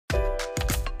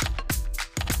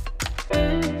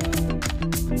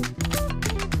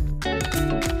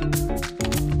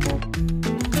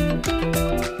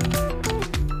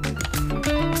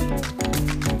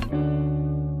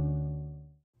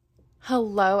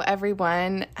Hello,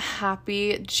 everyone.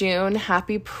 Happy June.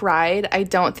 Happy Pride. I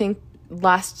don't think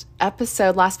last week's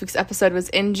episode was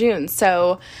in June.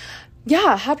 So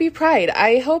yeah, happy Pride.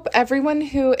 I hope everyone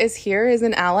who is here is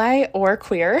an ally or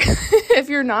queer. If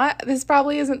you're not, this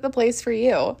probably isn't the place for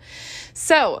you.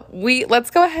 So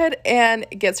let's go ahead and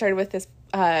get started with this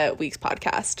week's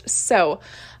podcast. So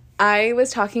I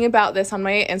was talking about this on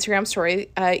my Instagram story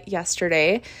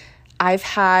yesterday. I've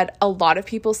had a lot of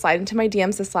people slide into my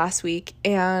DMs this last week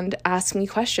and ask me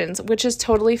questions, which is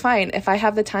totally fine. If I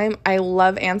have the time, I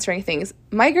love answering things.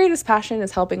 My greatest passion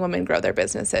is helping women grow their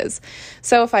businesses.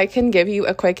 So if I can give you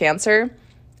a quick answer,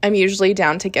 I'm usually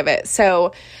down to give it.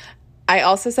 So I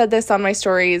also said this on my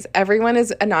stories. Everyone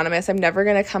is anonymous. I'm never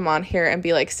going to come on here and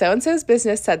be like, so-and-so's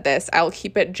business said this. I'll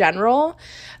keep it general.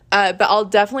 But I'll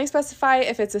definitely specify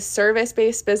if it's a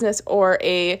service-based business or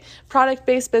a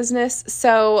product-based business.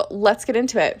 So let's get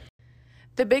into it.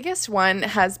 The biggest one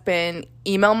has been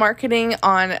email marketing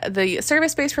on the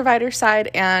service-based provider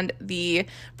side and the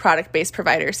product-based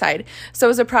provider side. So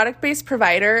as a product-based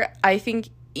provider, I think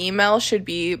email should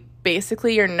be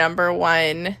basically your number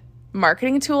one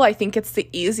marketing tool. I think it's the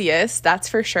easiest, that's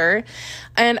for sure.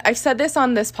 And I've said this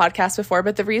on this podcast before,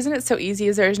 but the reason it's so easy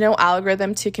is there's no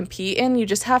algorithm to compete in. You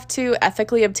just have to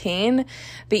ethically obtain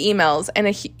the emails. And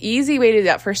an easy way to do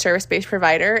that for a service-based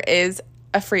provider is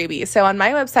a freebie. So on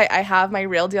my website, I have my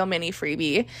Real Deal Mini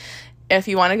freebie. If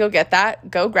you want to go get that,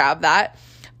 go grab that.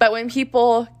 But when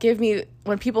people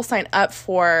sign up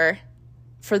for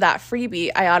that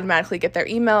freebie, I automatically get their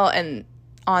email, and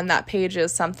on that page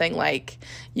is something like,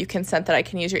 you consent that I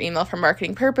can use your email for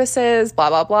marketing purposes, blah,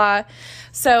 blah, blah.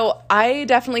 So I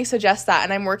definitely suggest that.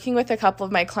 And I'm working with a couple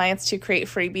of my clients to create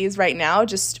freebies right now,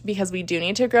 just because we do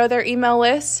need to grow their email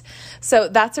list. So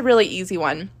that's a really easy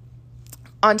one.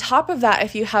 On top of that,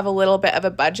 if you have a little bit of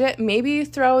a budget, maybe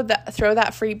throw that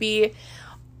freebie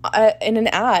in an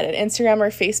ad, an Instagram or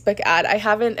Facebook ad. I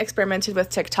haven't experimented with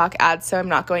TikTok ads, so I'm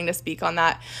not going to speak on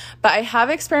that. But I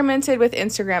have experimented with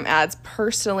Instagram ads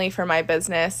personally for my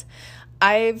business.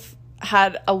 I've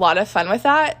had a lot of fun with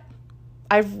that.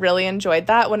 I've really enjoyed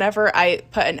that. Whenever I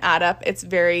put an ad up, it's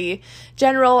very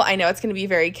general. I know it's going to be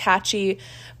very catchy.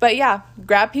 But yeah,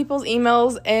 grab people's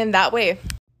emails in that way.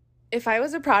 If I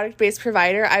was a product-based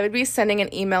provider, I would be sending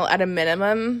an email at a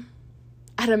minimum,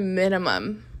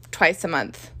 twice a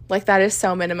month. Like, that is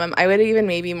so minimum. I would even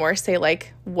maybe more say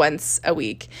like once a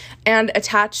week, and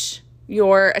attach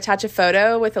a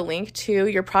photo with a link to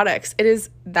your products. It is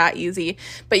that easy,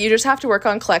 but you just have to work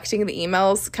on collecting the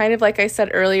emails. Kind of like I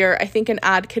said earlier, I think an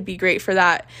ad could be great for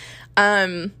that.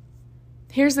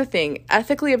 Here's the thing,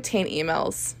 ethically obtain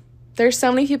emails. There's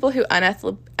so many people who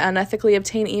unethically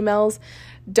obtain emails.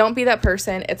 Don't be that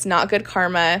person. It's not good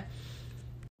karma.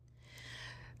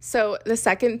 So the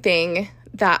second thing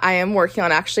that I am working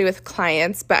on actually with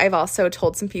clients, but I've also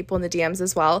told some people in the DMs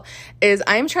as well, is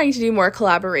I'm trying to do more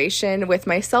collaboration with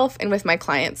myself and with my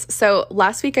clients. So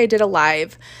last week I did a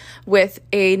live with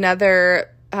another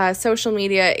social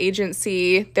media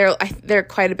agency. They're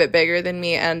quite a bit bigger than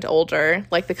me and older,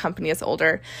 like the company is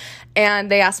older. And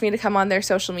they asked me to come on their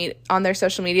social media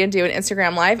and do an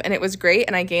Instagram live, and it was great.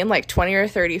 And I gained like 20 or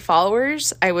 30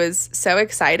 followers. I was so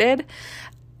excited.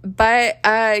 But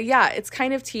yeah, it's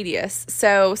kind of tedious.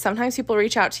 So sometimes people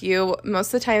reach out to you.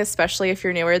 Most of the time, especially if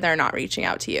you're newer, they're not reaching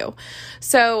out to you.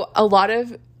 So a lot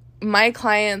of my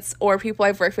clients or people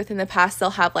I've worked with in the past, they'll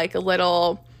have like a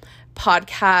little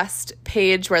podcast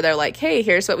page where they're like, hey,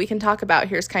 here's what we can talk about.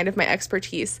 Here's kind of my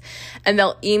expertise. And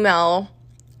they'll email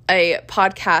a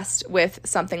podcast with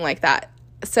something like that.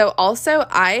 So also,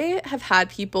 I have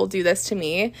had people do this to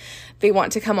me. They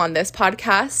want to come on this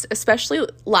podcast, especially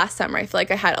last summer. I feel like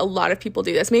I had a lot of people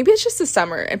do this. Maybe it's just the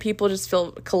summer and people just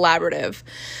feel collaborative.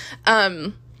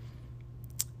 But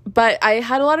I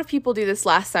had a lot of people do this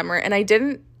last summer, and I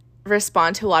didn't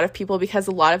respond to a lot of people because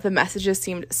a lot of the messages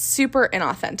seemed super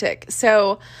inauthentic.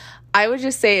 So I would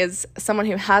just say, as someone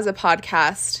who has a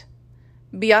podcast,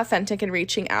 be authentic in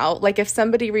reaching out. Like, if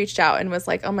somebody reached out and was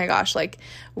like, oh my gosh, like,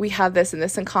 we have this and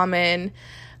this in common.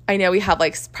 I know we have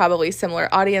like probably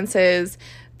similar audiences,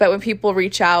 but when people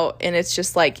reach out and it's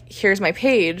just like, here's my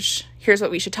page, here's what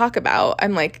we should talk about.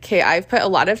 I'm like, okay, I've put a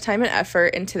lot of time and effort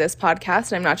into this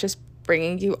podcast, and I'm not just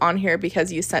bringing you on here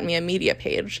because you sent me a media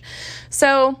page.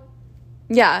 So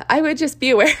yeah, I would just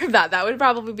be aware of that. That would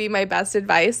probably be my best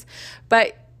advice,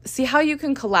 but see how you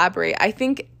can collaborate. I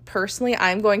think personally,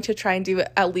 I'm going to try and do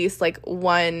at least like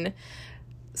one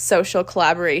social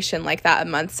collaboration like that a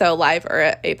month, so live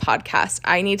or a podcast.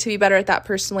 I need to be better at that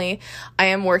personally. I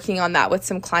am working on that with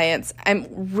some clients. I'm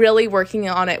really working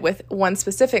on it with one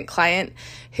specific client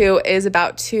who is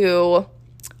about to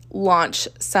launch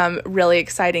some really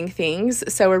exciting things.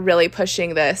 So we're really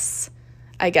pushing this,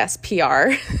 I guess,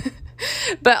 PR.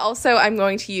 But also I'm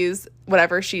going to use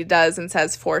whatever she does and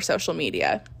says for social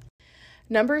media.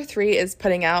 Number 3 is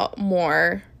putting out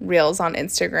more reels on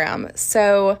Instagram.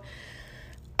 So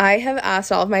I have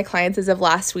asked all of my clients as of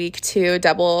last week to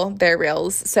double their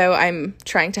reels. So I'm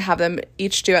trying to have them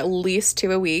each do at least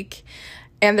 2 a week.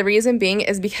 And the reason being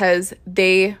is because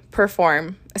they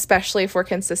perform, especially if we're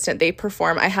consistent, they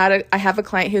perform. I have a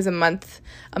client who's a month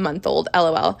old,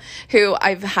 LOL, who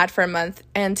I've had for a month.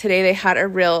 And today they had a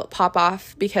reel pop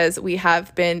off because we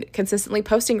have been consistently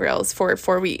posting reels for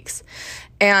 4 weeks.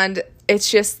 And it's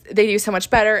just, they do so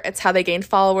much better. It's how they gain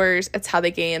followers. It's how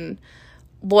they gain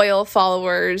loyal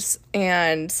followers.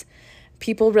 And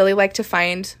people really like to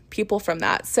find people from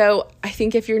that. So I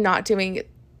think if you're not doing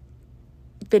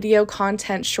video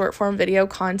content, short form video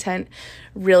content,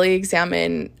 really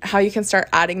examine how you can start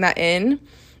adding that in.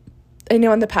 I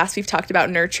know in the past we've talked about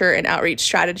nurture and outreach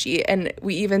strategy, and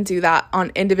we even do that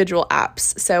on individual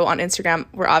apps. So on Instagram,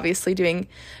 we're obviously doing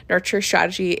nurture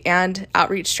strategy and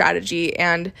outreach strategy.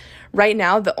 And right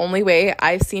now, the only way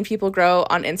I've seen people grow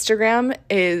on Instagram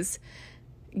is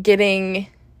getting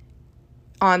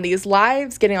on these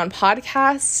lives, getting on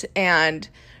podcasts and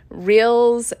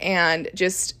reels, and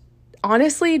just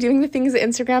honestly doing the things that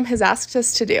Instagram has asked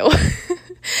us to do.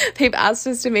 They've asked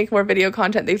us to make more video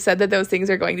content. They've said that those things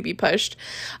are going to be pushed.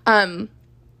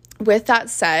 With that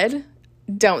said,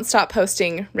 don't stop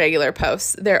posting regular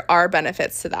posts. There are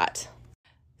benefits to that.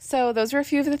 So those were a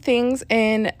few of the things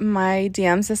in my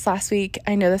DMs this last week.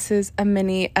 I know this is a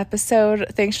mini episode.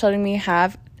 Thanks for letting me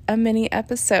have a mini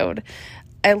episode.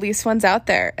 At least one's out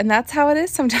there. And that's how it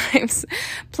is sometimes.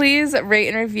 Please rate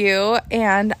and review,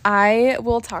 and I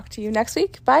will talk to you next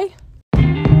week. Bye.